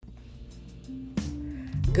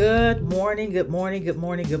Good morning, good morning, good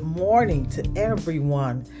morning, good morning to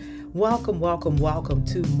everyone. Welcome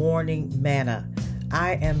to Morning Manna.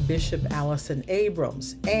 I am Bishop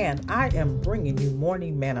Abrams, and I am bringing you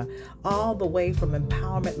Morning Manna all the way from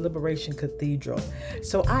Empowerment Liberation Cathedral.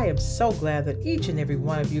 So I am so glad that each and every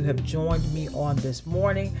one of you have joined me on this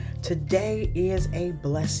morning. Today is a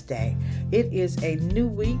blessed day. It is a new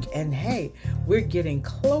week, and hey, we're getting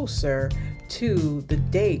closer to the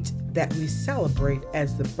date that we celebrate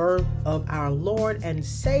as the birth of our Lord and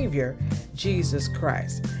Savior, Jesus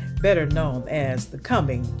Christ, better known as the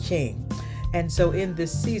coming King. And so in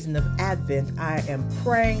this season of Advent, I am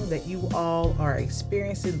praying that you all are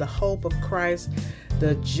experiencing the hope of Christ,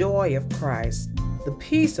 the joy of Christ, the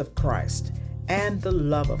peace of Christ, and the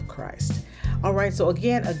love of Christ. All right, so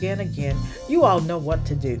again, you all know what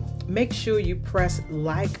to do. Make sure you press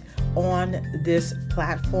like on this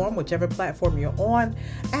platform, whichever platform you're on,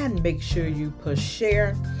 and make sure you push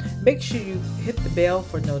share. Make sure you hit the bell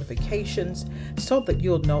for notifications so that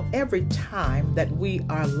you'll know every time that we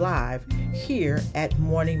are live here at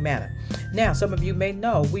Morning Manna. Now, some of you may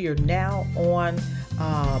know we are now on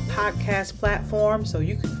podcast platform, so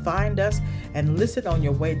you can find us and listen on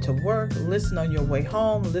your way to work, listen on your way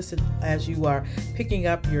home, listen as you are picking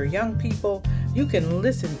up your young people. You can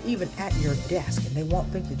listen even at your desk and they won't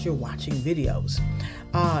think that you're watching videos.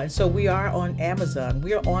 So we are on Amazon,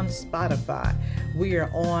 we are on Spotify, we are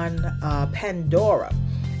on Pandora,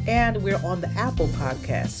 and we're on the Apple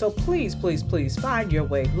podcast. So please find your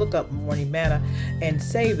way, look up Morning Manna and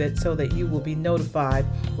save it so that you will be notified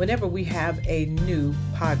whenever we have a new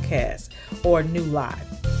podcast or new live.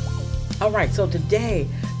 All right, so today,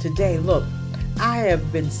 look, I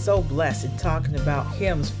have been so blessed in talking about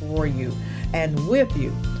hymns for you and with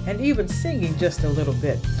you and even singing just a little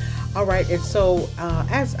bit. All right, and so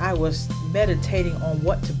as I was meditating on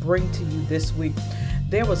what to bring to you this week,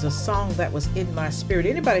 there was a song that was in my spirit.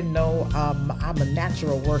 Anybody know I'm a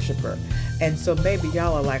natural worshiper? And so maybe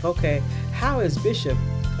y'all are like, okay, how is Bishop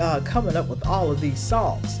coming up with all of these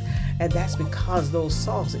songs? And that's because those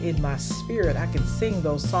songs are in my spirit. I can sing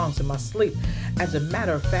those songs in my sleep. As a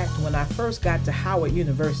matter of fact, when I first got to Howard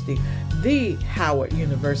University, the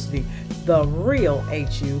real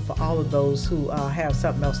HU, for all of those who have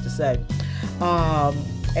something else to say.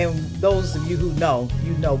 And those of you who know,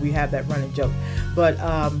 we have that running joke. But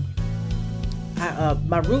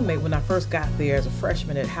my roommate, when I first got there as a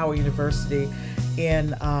freshman at Howard University in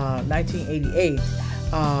 1988,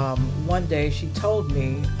 one day she told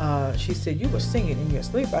me, she said, "You were singing in your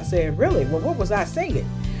sleep." I said, "Really? Well, what was I singing?"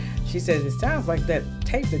 She said, "It sounds like that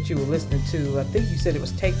tape that you were listening to. I think you said it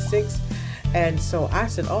was take 6. And so I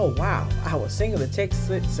said, "Oh, wow. I was singing the take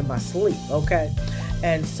 6 in my sleep." Okay.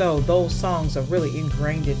 And so those songs are really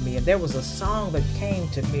ingrained in me. And there was a song that came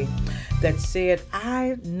to me that said,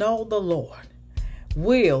 "I know the Lord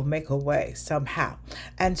will make a way somehow."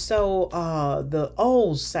 And so the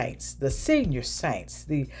old saints, the senior saints,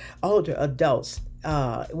 the older adults,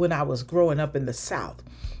 when I was growing up in the South,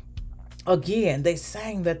 again, they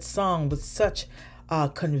sang that song with such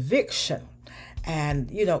conviction. And,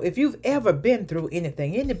 if you've ever been through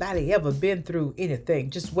anything, anybody ever been through anything,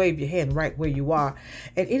 just wave your hand right where you are.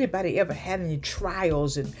 And anybody ever had any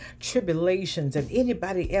trials and tribulations, and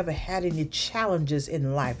anybody ever had any challenges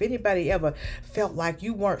in life? Anybody ever felt like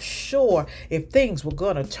you weren't sure if things were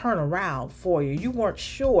going to turn around for you? You weren't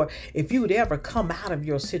sure if you would ever come out of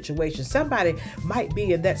your situation. Somebody might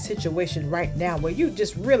be in that situation right now where you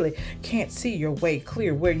just really can't see your way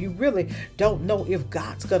clear, where you really don't know if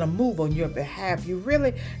God's going to move on your behalf. You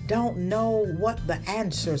really don't know what the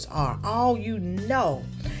answers are. All you know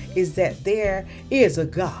is that there is a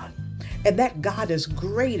God, and that God is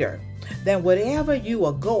greater than whatever you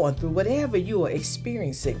are going through, whatever you are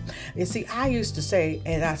experiencing. You see, I used to say,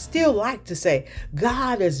 and I still like to say,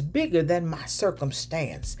 God is bigger than my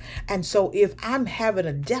circumstance. And so if I'm having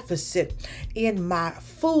a deficit in my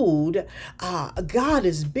food, God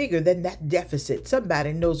is bigger than that deficit.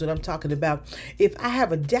 Somebody knows what I'm talking about. If I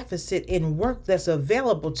have a deficit in work that's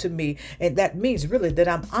available to me, and that means really that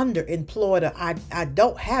I'm underemployed, or I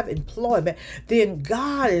don't have employment, then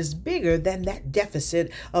God is bigger than that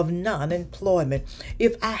deficit of unemployment.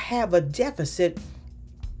 If I have a deficit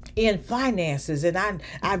in finances, and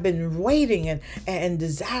I've been waiting and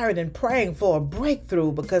desiring and praying for a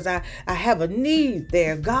breakthrough because I have a need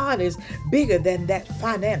there, God is bigger than that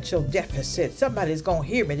financial deficit. Somebody's gonna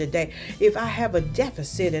hear me today. If I have a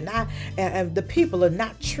deficit and the people are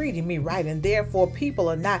not treating me right, and therefore people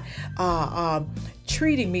are not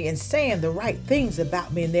treating me and saying the right things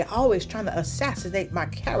about me, and they're always trying to assassinate my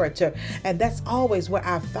character. And that's always where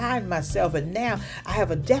I find myself. And now I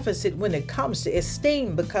have a deficit when it comes to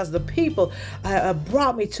esteem, because the people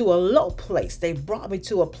brought me to a low place. They brought me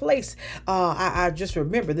to a place, I just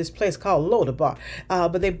remember this place called Lodabar,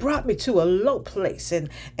 but they brought me to a low place, and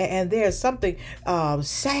there's something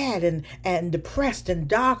sad and depressed and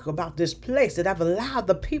dark about this place that I've allowed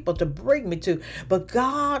the people to bring me to. But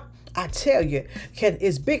God, I tell you,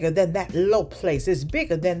 is bigger than that low place. It's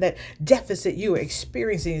bigger than that deficit you are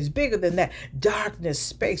experiencing. It's bigger than that darkness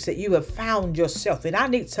space that you have found yourself in. I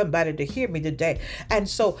need somebody to hear me today. And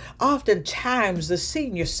so oftentimes the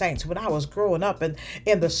senior saints, when I was growing up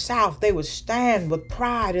in the South, they would stand with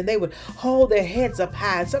pride and they would hold their heads up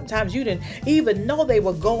high. And sometimes you didn't even know they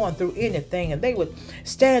were going through anything. And they would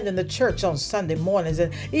stand in the church on Sunday mornings.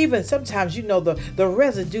 And even sometimes, the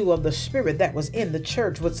residue of the spirit that was in the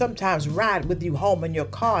church would sometimes ride with you home in your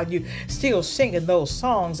car, and you still singing those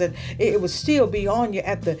songs, and it would still be on you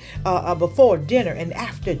at the before dinner and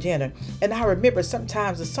after dinner. And I remember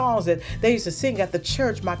sometimes the songs that they used to sing at the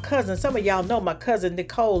church. My cousin, some of y'all know my cousin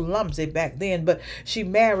Nicole Lumsey back then, but she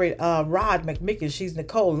married Rod McMickens. She's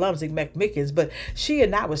Nicole Lumsey McMickens, but she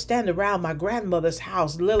and I would stand around my grandmother's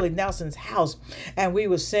house, Lily Nelson's house, and we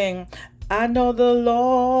would sing, I know the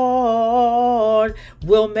Lord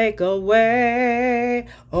will make a way.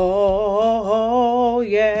 Oh,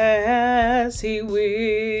 yes, he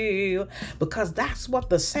will. Because that's what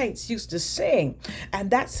the saints used to sing. And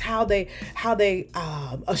that's how they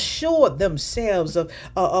assured themselves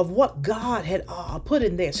of what God had put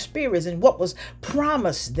in their spirits and what was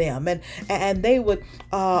promised them. And they would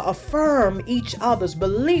affirm each other's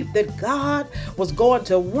belief that God was going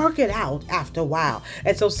to work it out after a while.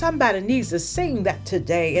 And so somebody needs to sing that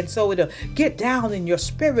today. And so it'll get down in your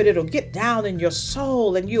spirit. It'll get down in your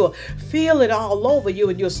soul, and you'll feel it all over you,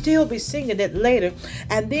 and you'll still be singing it later.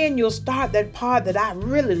 And then you'll start that part that I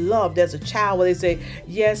really loved as a child, where they say,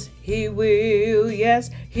 yes, he will.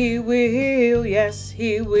 Yes, he will. Yes,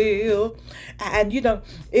 he will. And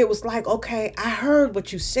it was like, okay, I heard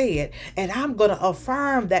what you said, and I'm going to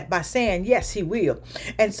affirm that by saying, yes, he will.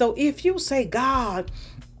 And so if you say, God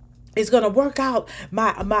is going to work out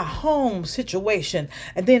my home situation,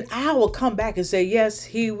 and then I will come back and say, yes,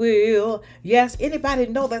 he will. Yes. Anybody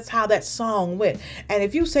know that's how that song went? And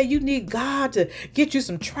if you say you need God to get you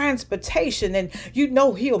some transportation, and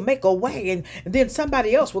he'll make a way, and then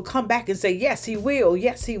somebody else will come back and say, yes, he will.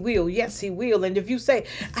 Yes, he will. Yes, he will. And if you say,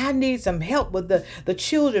 I need some help with the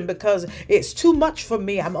children because it's too much for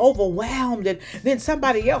me, I'm overwhelmed, and then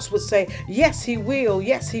somebody else would say, yes, he will.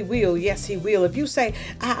 Yes, he will. Yes, he will. If you say,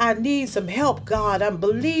 I need some help, God, I'm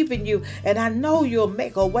believing you, and I know you'll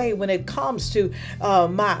make a way when it comes to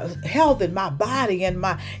my health and my body, and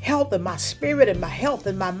my health and my spirit, and my health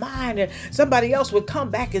and my mind, and somebody else would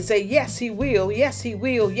come back and say, yes, he will. Yes, he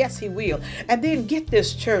will. Yes, he will. And then get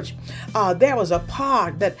this, church, there was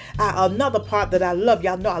another part that I love.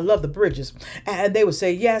 Y'all know I love the bridges, and they would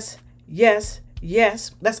say, yes, yes,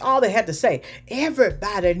 yes. That's all they had to say.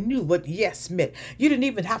 Everybody knew what yes meant. You didn't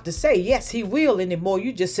even have to say, yes, he will anymore.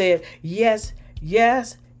 You just said, yes,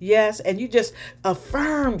 yes, yes. And you just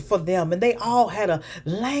affirmed for them. And they all had a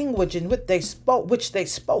language in which they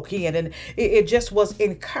spoke in. And it just was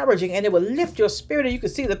encouraging, and it would lift your spirit. And you could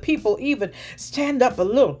see the people even stand up a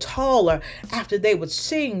little taller after they would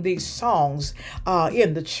sing these songs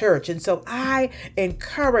in the church. And so I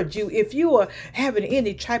encourage you, if you are having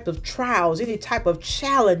any type of trials, any type of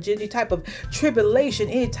challenge, any type of tribulation,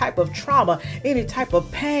 any type of trauma, any type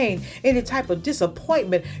of pain, any type of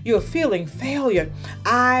disappointment, you're feeling failure,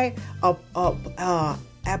 I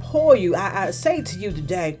abhor you. I say to you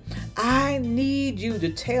today, I need you to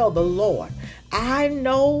tell the Lord, I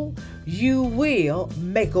know you will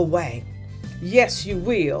make a way. Yes, you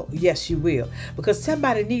will. Yes, you will. Because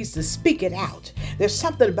somebody needs to speak it out. There's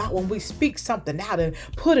something about when we speak something out and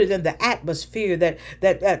put it in the atmosphere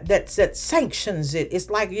that sanctions it.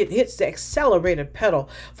 It's like it hits the accelerator pedal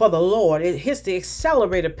for the Lord. It hits the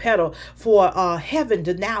accelerator pedal for heaven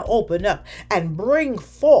to now open up and bring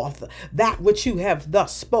forth that which you have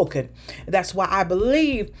thus spoken. That's why I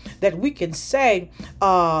believe that we can say,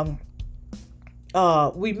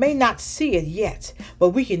 we may not see it yet, but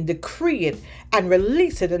we can decree it and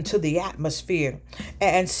release it into the atmosphere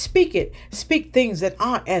and speak things that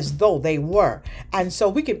aren't as though they were. And so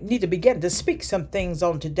we need to begin to speak some things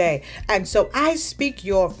on today. And so I speak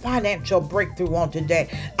your financial breakthrough on today.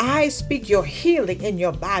 I speak your healing in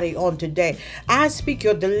your body on today. I speak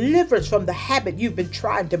your deliverance from the habit you've been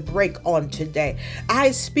trying to break on today.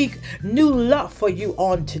 I speak new love for you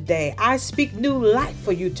on today. I speak new life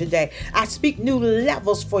for you today. I speak new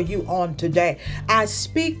levels for you on today. I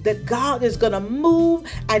speak that God is going to move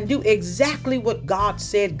and do exactly what God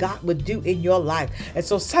said God would do in your life. And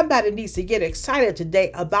so somebody needs to get excited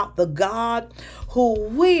today about the God who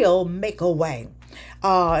will make a way.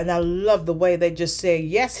 And I love the way they just say,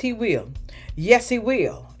 yes, he will. Yes, he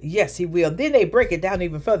will. Yes, he will. Then they break it down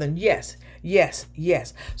even further. And yes, yes,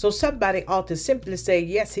 yes. So somebody ought to simply say,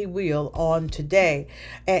 yes, he will on today.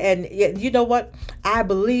 And you know what? I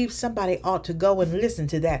believe somebody ought to go and listen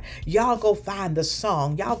to that. Y'all go find the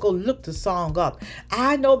song. Y'all go look the song up.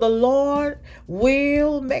 I know the Lord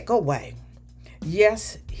will make a way.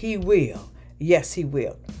 Yes, he will. Yes, he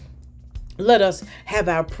will. Let us have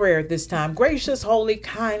our prayer this time. Gracious, holy,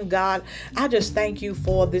 kind God, I just thank you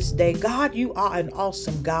for this day. God, you are an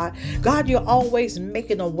awesome God. God, you're always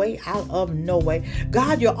making a way out of no way.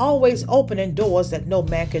 God, you're always opening doors that no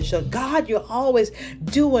man can shut. God, you're always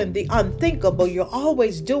doing the unthinkable. You're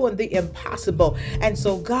always doing the impossible. And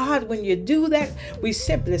so, God, when you do that, we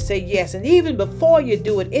simply say yes. And even before you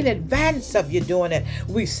do it, in advance of you doing it,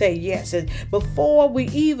 we say yes. And before we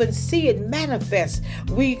even see it manifest,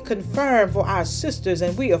 we confirm for our sisters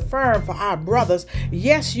and we affirm for our brothers,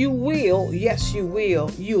 yes, you will. Yes, you will.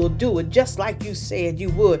 You'll do it just like you said you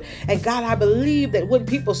would. And God, I believe that when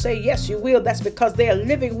people say, yes, you will, that's because they're a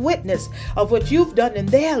living witness of what you've done in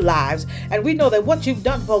their lives. And we know that what you've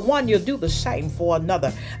done for one, you'll do the same for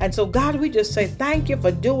another. And so, God, we just say thank you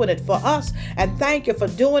for doing it for us. And thank you for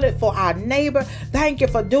doing it for our neighbor. Thank you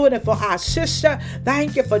for doing it for our sister.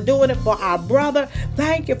 Thank you for doing it for our brother.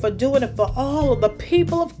 Thank you for doing it for all of the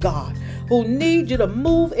people of God who need you to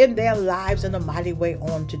move in their lives in a mighty way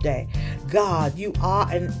on today. God, you are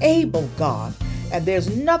an able God, and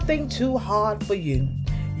there's nothing too hard for you.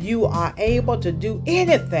 You are able to do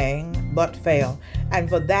anything but fail. And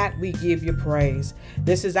for that, we give you praise.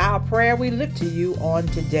 This is our prayer we lift to you on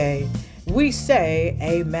today. We say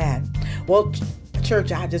amen. Well,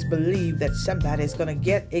 church, I just believe that somebody is going to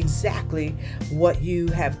get exactly what you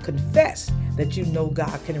have confessed that you know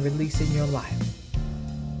God can release in your life.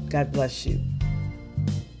 God bless you.